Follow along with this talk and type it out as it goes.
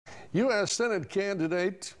U.S. Senate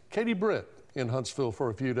candidate Katie Britt in Huntsville for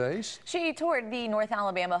a few days. She toured the North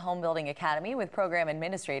Alabama Home Building Academy with program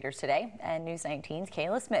administrators today, and News 19's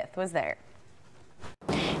Kayla Smith was there.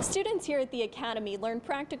 Students here at the Academy learn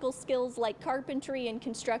practical skills like carpentry and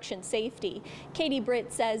construction safety. Katie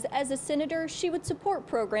Britt says as a senator, she would support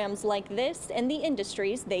programs like this and the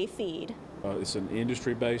industries they feed. It's an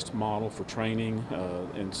industry-based model for training,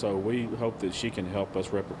 and so we hope that she can help us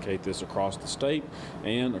replicate this across the state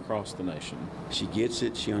and across the nation. She gets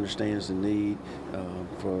it. She understands the need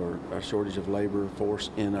for a shortage of labor force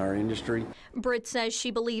in our industry. Britt says she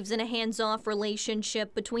believes in a hands-off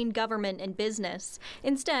relationship between government and business.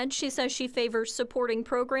 Instead, she says she favors supporting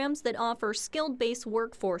programs that offer skilled-based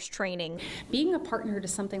workforce training. Being a partner to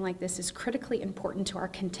something like this is critically important to our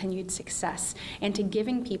continued success and to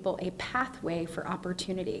giving people a pathway for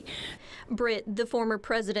opportunity. Britt, the former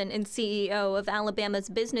president and CEO of Alabama's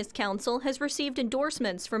Business Council, has received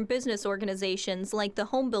endorsements from business organizations like the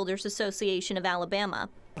Home Builders Association of Alabama.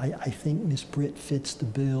 I think Ms. Britt fits the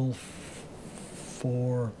bill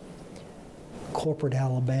for corporate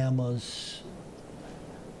Alabama's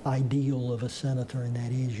ideal of a senator, and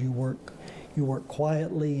that is you work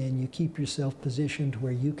quietly and you keep yourself positioned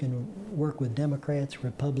where you can work with Democrats,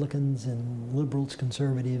 Republicans, and liberals,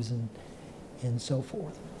 conservatives, and so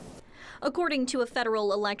forth. According to a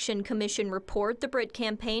Federal Election Commission report, the Britt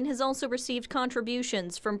campaign has also received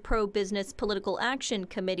contributions from pro-business political action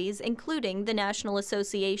committees, including the National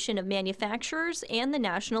Association of Manufacturers and the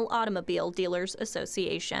National Automobile Dealers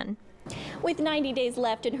Association. With 90 days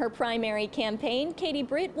left in her primary campaign, Katie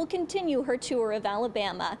Britt will continue her tour of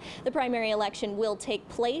Alabama. The primary election will take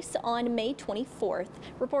place on May 24th.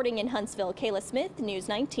 Reporting in Huntsville, Kayla Smith, News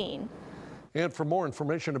 19. And for more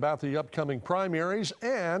information about the upcoming primaries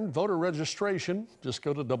and voter registration, just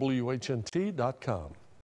go to WHNT.com.